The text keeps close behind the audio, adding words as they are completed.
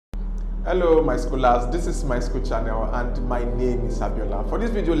Hello my scholars, this is my school channel and my name is Abiola. For this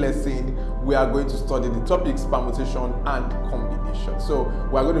video lesson, we are going to study the topics permutation and combination. So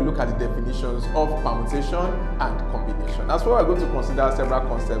we are going to look at the definitions of permutation and combination. As well, we are going to consider several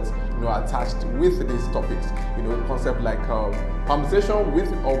concepts attached with these topics. Concepts like permutation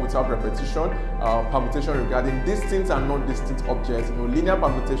with or without repetition, permutation regarding distinct and non-distinct objects, linear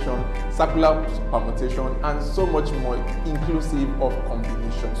permutation, circular permutation, and so much more, inclusive of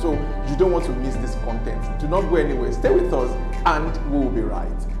combination. So you don't want to miss this content. Do not go anywhere. Stay with us and we will be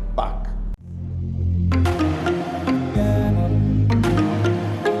right back.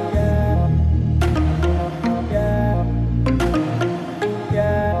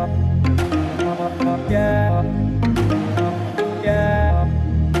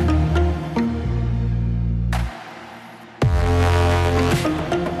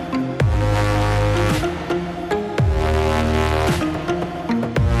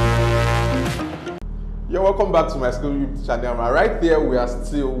 Welcome back to my school YouTube channel. Right there, we are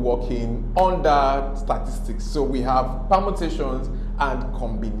still working under statistics. So we have permutations and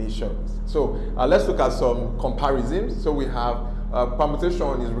combinations. So let's look at some comparisons. So we have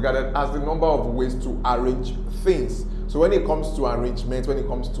permutation is regarded as the number of ways to arrange things. So when it comes to arrangement, when it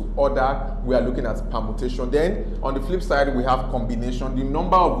comes to order, we are looking at permutation. Then on the flip side, we have combination, the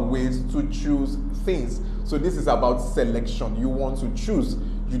number of ways to choose things. So this is about selection. You want to choose.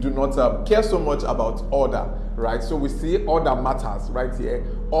 You do not care so much about order, right? So we see order matters right here.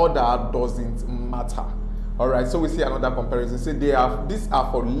 Order doesn't matter. All right, so we see another comparison. Say these are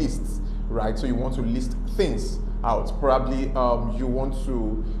for lists, right? So you want to list things out. Probably you want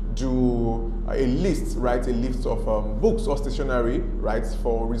to do a list, right? A list of books or stationery, right?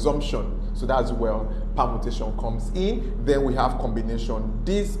 For resumption. So that's where permutation comes in. Then we have combination.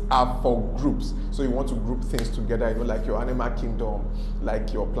 These are for groups. So you want to group things together, like your animal kingdom,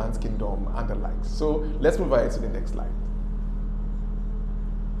 like your plant kingdom, and the like. So let's move ahead to the next slide.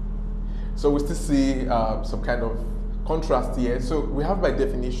 So we still see some kind of contrast here. So we have by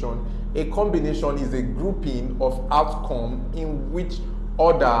definition, a combination is a grouping of outcome in which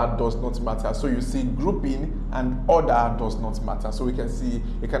order does not matter. So you see grouping and order does not matter. So we can see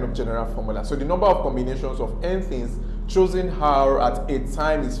a kind of general formula. So the number of combinations of n things chosen at a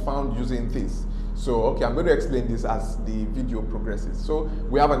time is found using this. So okay, I'm going to explain this as the video progresses. So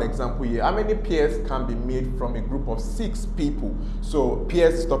we have an example here. How many pairs can be made from a group of 6 people? So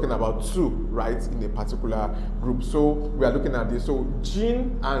pairs is talking about 2, right, in a particular group. So we are looking at this. So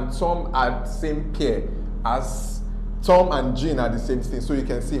Jean and Tom are the same pair as Tom and Jean are the same thing. So you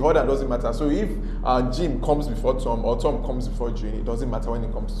can see order doesn't matter. So if Jean comes before Tom or Tom comes before Jean, it doesn't matter when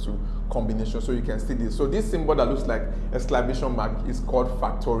it comes to combination. So you can see this. So this symbol that looks like exclamation mark is called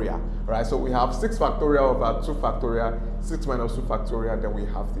factorial, right? So we have 6 factorial over 2 factorial, 6 minus 2 factorial, then we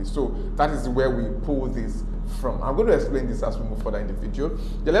have this. So that is where we pull this from. I'm going to explain this as we move further in the video.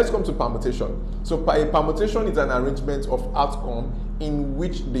 Then let's come to permutation. So a permutation is an arrangement of outcome in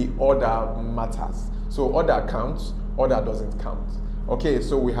which the order matters. So order counts, order doesn't count. Okay,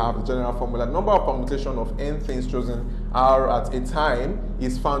 so we have the general formula. Number of permutation of n things chosen at a time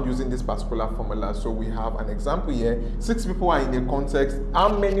is found using this particular formula. So we have an example here. 6 people are in a context.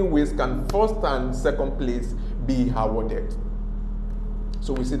 How many ways can first and second place be awarded?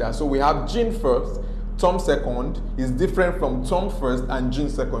 So we see that. So we have Jean first, Tom second is different from Tom first and Jean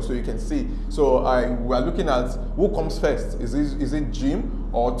second. So you can see. So we are looking at who comes first. Is it Jim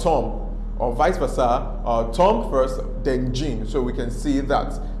or Tom? Or vice versa, Tom first, then Jean. So we can see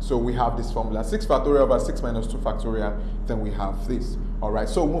that. So we have this formula, 6 factorial over 6 minus 2 factorial, then we have this. All right,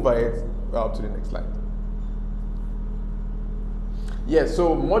 so move ahead to the next slide. Yes,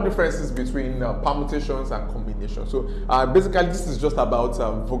 so more differences between permutations and combinations. So basically this is just about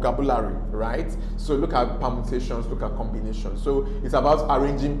vocabulary, right? So look at permutations, look at combinations. So it's about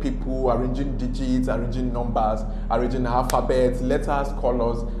arranging people, arranging digits, arranging numbers, arranging alphabets, letters,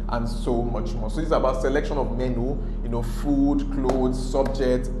 colors, and so much more. So it's about selection of menu, food, clothes,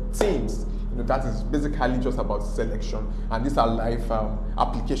 subject, themes. That is basically just about selection, and these are live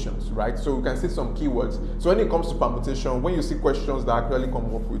applications, right? So you can see some keywords. So when it comes to permutation, when you see questions that actually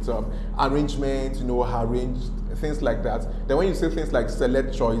come up with arrangement, arranged, things like that, then when you see things like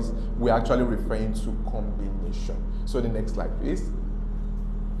select choice, we're actually referring to combination. So the next slide, please.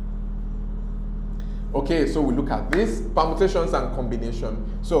 Okay, so we look at this, permutations and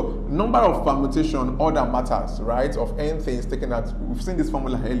combination. So number of permutation, order matters, right? Of n things taken at, we've seen this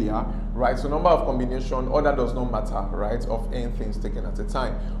formula earlier, right? So number of combination, order does not matter, right? Of n things taken at a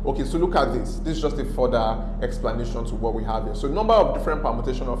time. Okay, so look at this. This is just a further explanation to what we have here. So number of different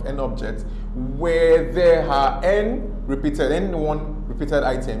permutation of n objects where there are n repeated, n1 repeated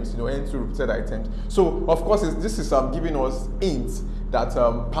items, n2 repeated items. So of course this is giving us hints that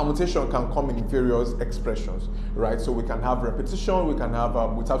permutation can come in various expressions, right? So we can have repetition, we can have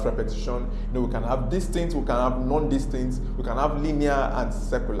without repetition, we can have distinct, we can have non-distinct, we can have linear and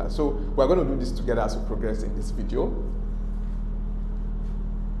circular. So we're going to do this together as we progress in this video.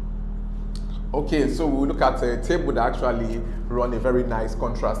 Okay, so we'll look at a table that actually run a very nice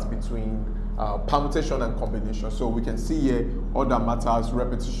contrast between permutation and combination. So we can see here order matters,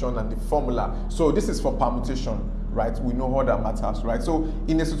 repetition, and the formula. So this is for permutation, right? We know order matters, right? So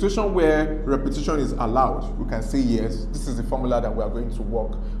in a situation where repetition is allowed, we can say yes, this is the formula that we are going to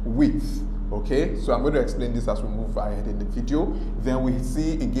work with. Okay, so I'm going to explain this as we move ahead in the video. Then we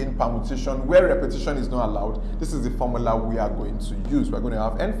see again permutation where repetition is not allowed. This is the formula we are going to use. We're going to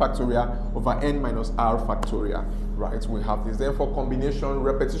have n factorial over n minus r factorial, right? We have this. Then for combination,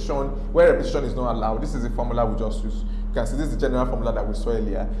 repetition where repetition is not allowed, this is the formula we just used. You can see this is the general formula that we saw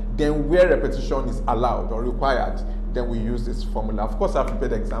earlier. Then where repetition is allowed or required, then we use this formula. Of course, I've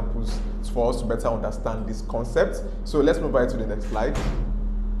prepared examples for us to better understand this concept. So let's move on to the next slide.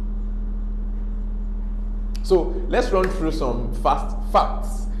 So let's run through some fast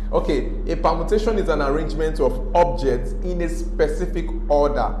facts. Okay, a permutation is an arrangement of objects in a specific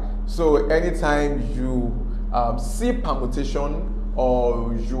order. So anytime you see permutation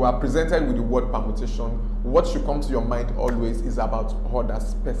or you are presented with the word permutation, what should come to your mind always is about order,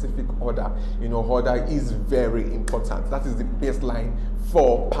 specific order. Order is very important. That is the baseline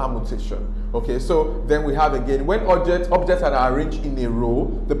for permutation. Okay, so then we have again, when objects are arranged in a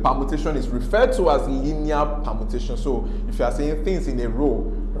row, the permutation is referred to as linear permutation. So if you are saying things in a row,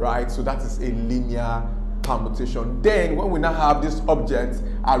 right, so that is a linear permutation. Then when we now have these objects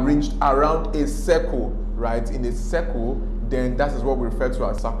arranged around a circle, right, in a circle, then that is what we refer to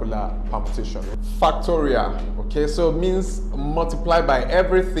as circular permutation. Factorial, okay, so means multiply by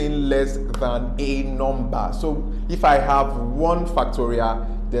everything less than a number. So if I have 1 factorial,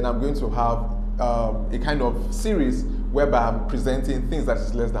 then I'm going to have a kind of series whereby I'm presenting things that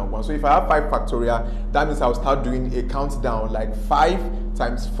is less than 1. So if I have 5 factorial, that means I'll start doing a countdown like 5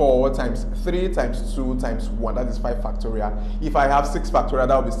 times 4 times 3 times 2 times 1. That is 5 factorial. If I have 6 factorial,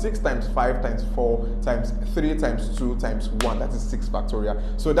 that will be 6 times 5 times 4 times 3 times 2 times 1. That is 6 factorial.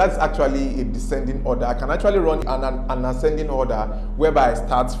 So that's actually a descending order. I can actually run an ascending order whereby I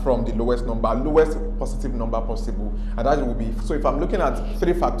start from the lowest number, lowest positive number possible. And that will be, so if I'm looking at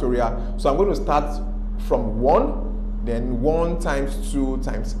 3 factorial, so I'm going to start from 1, then 1 times 2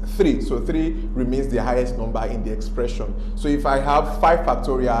 times 3. So 3 remains the highest number in the expression. So if I have 5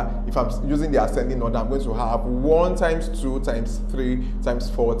 factorial, if I'm using the ascending order, I'm going to have 1 times 2 times 3 times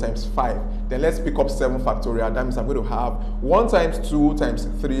 4 times 5. Then let's pick up 7 factorial. That means I'm going to have 1 times 2 times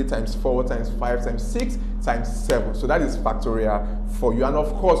 3 times 4 times 5 times 6 times 7. So that is factorial for you. And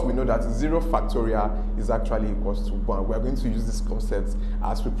of course, we know that 0 factorial is actually equals to 1. We're going to use this concept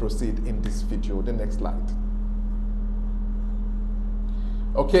as we proceed in this video. The next slide.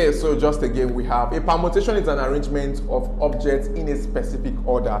 Okay, so just again, we have a permutation is an arrangement of objects in a specific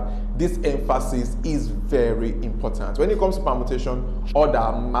order. This emphasis is very important. When it comes to permutation,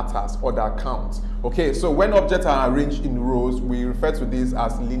 order matters, order counts. Okay, so when objects are arranged in rows, we refer to this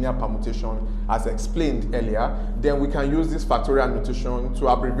as linear permutation, as explained earlier. Then we can use this factorial notation to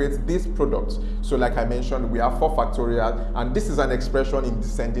abbreviate this product. So like I mentioned, we have 4 factorial, and this is an expression in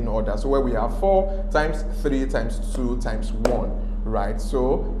descending order. So where we have 4 times 3 times 2 times 1. Right,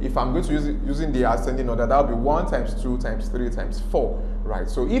 so if I'm going to use it using the ascending order, that will be 1 times 2 times 3 times 4. Right,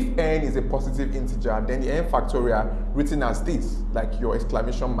 so if n is a positive integer, then the n factorial written as this, like your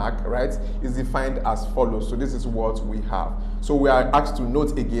exclamation mark, right, is defined as follows. So this is what we have. So we are asked to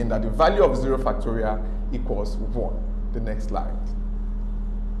note again that the value of 0 factorial equals 1. The next slide.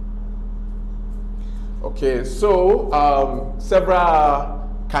 Okay, so several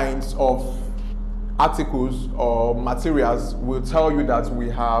kinds of articles or materials will tell you that we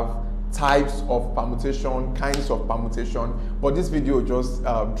have types of permutation, kinds of permutation, but this video just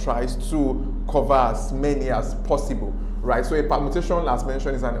tries to cover as many as possible, right? So a permutation, as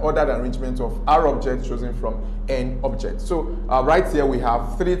mentioned, is an ordered arrangement of R objects chosen from N objects. So right here we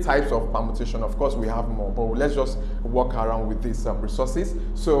have 3 types of permutation. Of course we have more, but let's just walk around with these resources.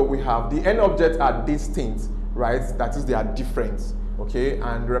 So we have the N objects are distinct, right? That is, they are different. Okay,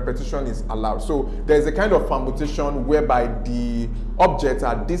 and repetition is allowed. So there's a kind of permutation whereby the objects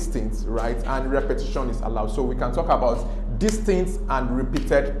are distinct, right, and repetition is allowed. So we can talk about distinct and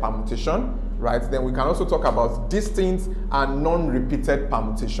repeated permutation, right? Then we can also talk about distinct and non-repeated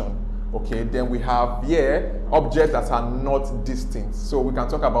permutation, Okay, then we have here objects that are not distinct. So we can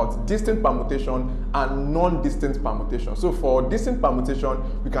talk about distinct permutation and non-distinct permutation. So for distinct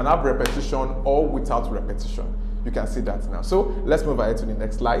permutation, we can have repetition or without repetition. You can see that now. So let's move ahead to the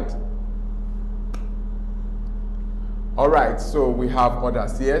next slide. Alright, so we have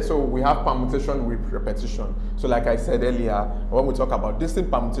others here. So we have permutation with repetition. So like I said earlier, when we talk about distinct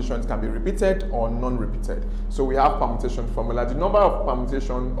permutations, can be repeated or non-repeated. So we have permutation formula. The number of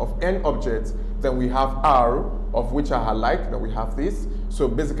permutation of n objects, then we have r, of which are alike, then we have this. So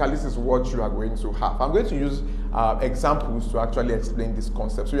basically this is what you are going to have. I'm going to use examples to actually explain this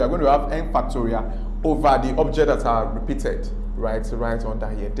concept. So you are going to have n factorial over the objects that are repeated, right? So right under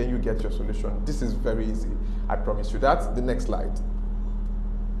here, then you get your solution. This is very easy. I promise you that. The next slide.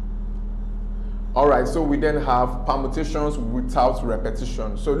 Alright, so we then have permutations without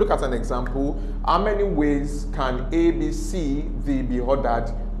repetition. So look at an example. How many ways can A, B, C, D be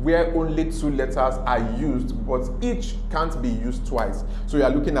ordered where only 2 letters are used, but each can't be used twice? So you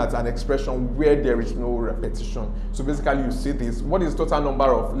are looking at an expression where there is no repetition. So basically you see this. What is the total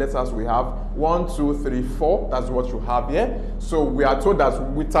number of letters we have? 1, 2, 3, 4. That's what you have here. So we are told that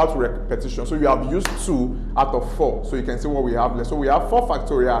without repetition. So you have used 2 out of 4. So you can see what we have left. So we have 4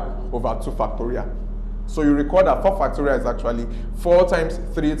 factorial over 2 factorial. So you record that 4 factorial is actually 4 times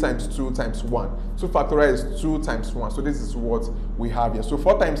 3 times 2 times 1. 2 factorial is 2 times 1. So this is what we have here. So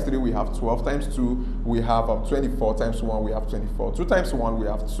 4 times 3 we have 12, times 2 we have 24, times 1 we have 24. 2 times 1 we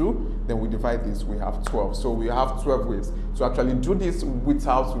have 2, then we divide this, we have 12. So we have 12 ways to actually do this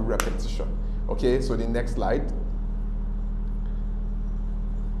without repetition. Okay, so the next slide.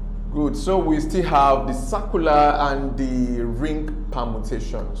 Good, so we still have the circular and the ring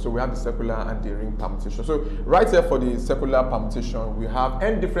permutation. So we have the circular and the ring permutation. So right here for the circular permutation, we have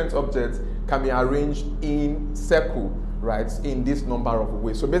n different objects can be arranged in circle, right, in this number of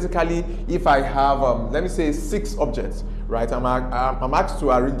ways. So basically, if I have, let me say 6 objects, right, I'm asked to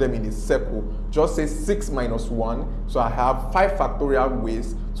arrange them in a circle, just say 6 minus 1, so I have 5 factorial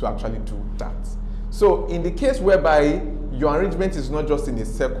ways to actually do that. So in the case whereby your arrangement is not just in a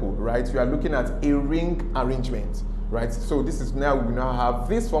circle, right? You are looking at a ring arrangement, right? So this is now, we now have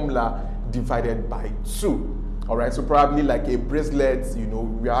this formula divided by 2. All right, so probably like a bracelet, you know,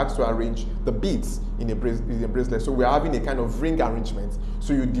 we are asked to arrange the beads in a bracelet. So we are having a kind of ring arrangement.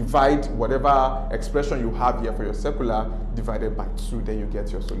 So you divide whatever expression you have here for your circular divided by 2, then you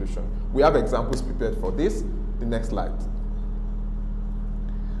get your solution. We have examples prepared for this. The next slide.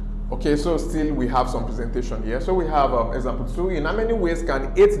 Okay, so still we have some presentation here. So we have example 2. In how many ways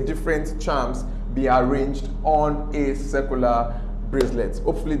can 8 different charms be arranged on a circular bracelet?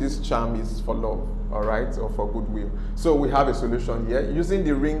 Hopefully this charm is for love, all right, or for goodwill. So we have a solution here using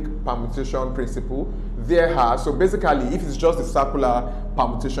the ring permutation principle. So basically, if it's just a circular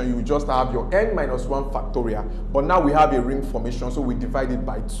permutation, you will just have your n minus 1 factorial. But now we have a ring formation, so we divide it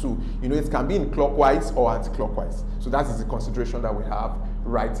by 2. You know, it can be in clockwise or anti-clockwise. So that is the consideration that we have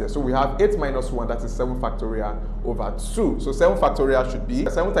right here. So we have 8 minus 1, that is 7 factorial over 2. So 7 factorial should be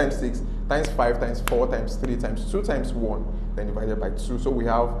 7 times 6 times 5 times 4 times 3 times 2 times 1, then divided by 2. So we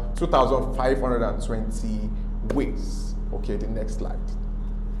have 2,520 ways. Okay, the next slide.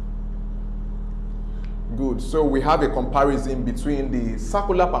 Good. So we have a comparison between the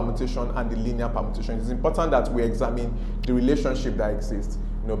circular permutation and the linear permutation. It's important that we examine the relationship that exists,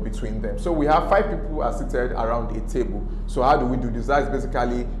 you know, between them. So we have 5 people are seated around a table. So how do we do this? That is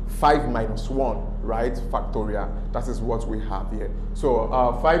basically 5 minus 1, right? Factorial. That is what we have here. So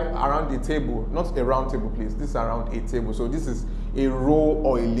 5 around the table, not a round table, please. This is around a table. So this is a row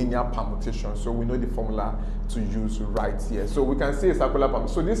or a linear permutation. So we know the formula to use right here. So we can see a circular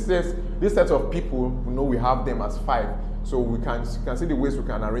permutation. So this says this set of people, we know we have them as 5. So you can see the ways we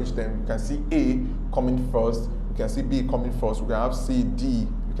can arrange them. You can see A coming first. You can see B coming first. We can have C, D.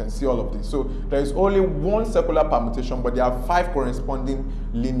 You can see all of this. So there is only one circular permutation, but there are 5 corresponding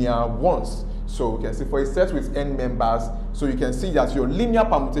linear ones. So you can see for a set with n members, so you can see that your linear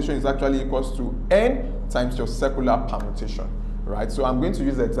permutation is actually equals to n times your circular permutation. Right, so I'm going to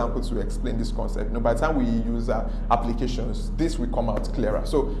use an example to explain this concept. You know, by the time we use applications, this will come out clearer.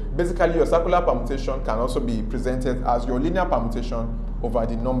 So basically, your circular permutation can also be presented as your linear permutation over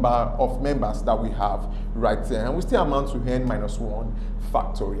the number of members that we have right there, and we still amount to n minus 1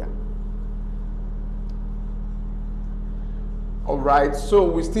 factorial. All right, so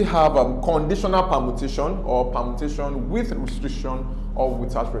we still have conditional permutation or permutation with restriction or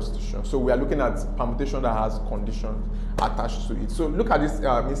without restriction. So we are looking at permutation that has conditions attached to it. So look at this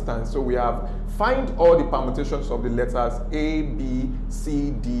instance. So we have find all the permutations of the letters A, B,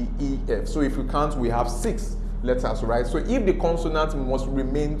 C, D, E, F. So if we count, we have 6 letters, right? So if the consonant must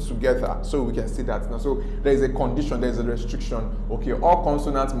remain together, so we can see that now. So there is a condition, there is a restriction. Okay, all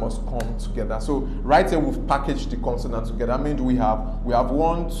consonants must come together. So right here we've packaged the consonants together. How many do we have? We have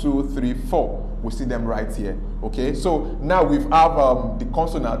 1, 2, 3, 4. We see them right here. Okay, so now we have the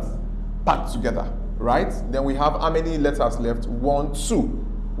consonants packed together, right? Then we have how many letters left? 1, 2.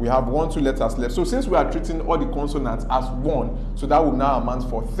 We have 1, 2 letters left. So since we are treating all the consonants as 1, so that will now amount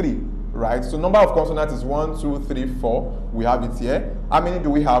for 3. Right, so number of consonants is 1, 2, 3, 4. We have it here. How many do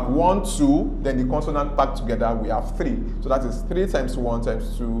we have? 1, 2. Then the consonant packed together, we have 3. So that is 3 times 1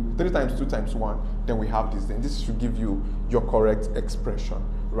 times 2, 3 times 2 times 1. Then we have this. Then this should give you your correct expression.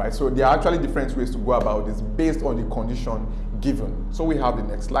 Right, so there are actually different ways to go about this based on the condition given. So we have the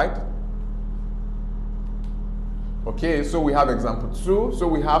next slide. Okay, so we have example 2. So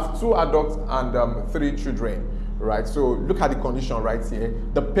we have 2 adults and 3 children. Right, so look at the condition right here.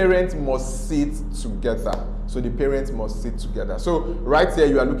 The parents must sit together. So the parents must sit together. So right here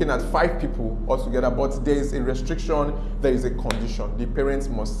you are looking at 5 people all together, but there is a restriction, there is a condition. The parents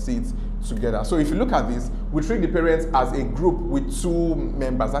must sit together. So if you look at this, we treat the parents as a group with 2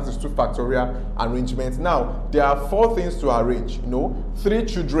 members. That is 2 factorial arrangements. Now there are 4 things to arrange, 3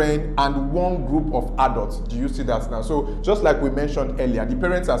 children and 1 group of adults. Do you see that now? So just like we mentioned earlier, the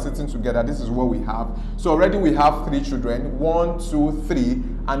parents are sitting together. This is what we have. So already we have 3 children, 1, 2, 3,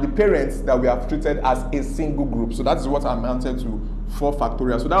 and the parents that we have treated as a single group. So that is what amounted to 4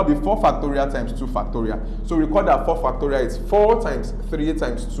 factorial. So that will be 4 factorial times 2 factorial. So recall that 4 factorial is 4 times 3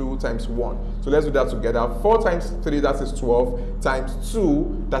 times 2 times 1. So let's do that together. 4 times 3, that is 12, times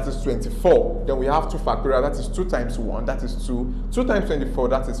 2, that is 24. Then we have 2 factorial, that is 2 times 1, that is 2. 2 times 24,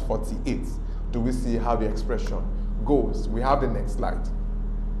 that is 48. Do we see how the expression goes? We have the next slide.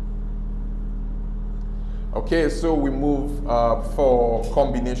 Okay, so we move for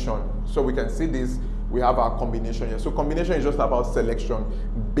combination. So we can see this. We have our combination here. So combination is just about selection,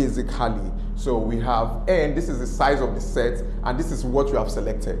 basically. So we have n, this is the size of the set, and this is what you have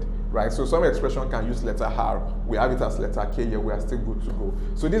selected, right? So some expression can use letter R. We have it as letter K here. We are still good to go.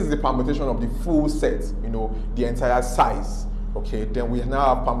 So this is the permutation of the full set, the entire size. Okay, then we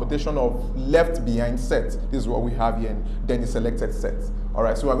now have permutation of left behind set. This is what we have here, and then the selected set. All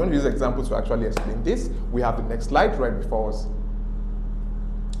right, so we're going to use examples to actually explain this. We have the next slide right before us.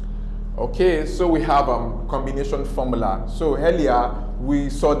 Okay, so we have combination formula. So earlier we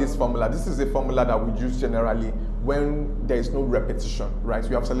saw this formula. This is a formula that we use generally when there is no repetition, right? So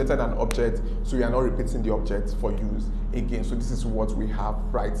you have selected an object, so you are not repeating the object for use again. So this is what we have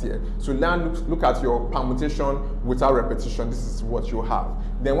right here. So now look at your permutation without repetition. This is what you have.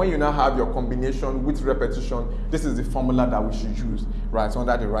 Then when you now have your combination with repetition, this is the formula that we should use, right? So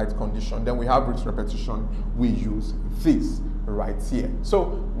under the right condition. Then we have with repetition, we use this right here. So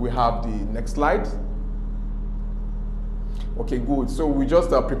we have the next slide. Okay, good. So we just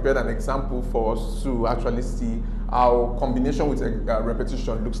prepared an example for us to actually see how combination with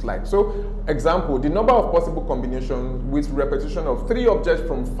repetition looks like. So example, the number of possible combinations with repetition of 3 objects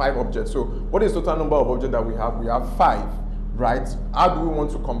from 5 objects. So what is the total number of objects that we have? We have 5, right? How do we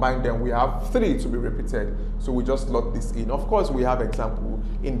want to combine them? We have 3 to be repeated. So we just slot this in. Of course, we have example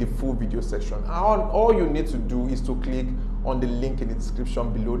in the full video section. All you need to do is to click on the link in the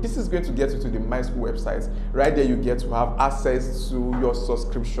description below. This is going to get you to the My School website. Right there you get to have access to your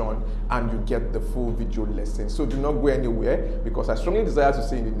subscription and you get the full video lesson. So do not go anywhere because I strongly desire to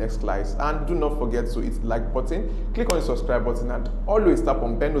see you in the next class. And do not forget to hit the like button, click on the subscribe button, and always tap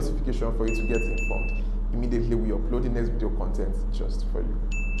on bell notification for you to get informed immediately we upload the next video content just for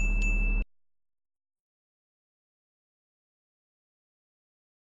you.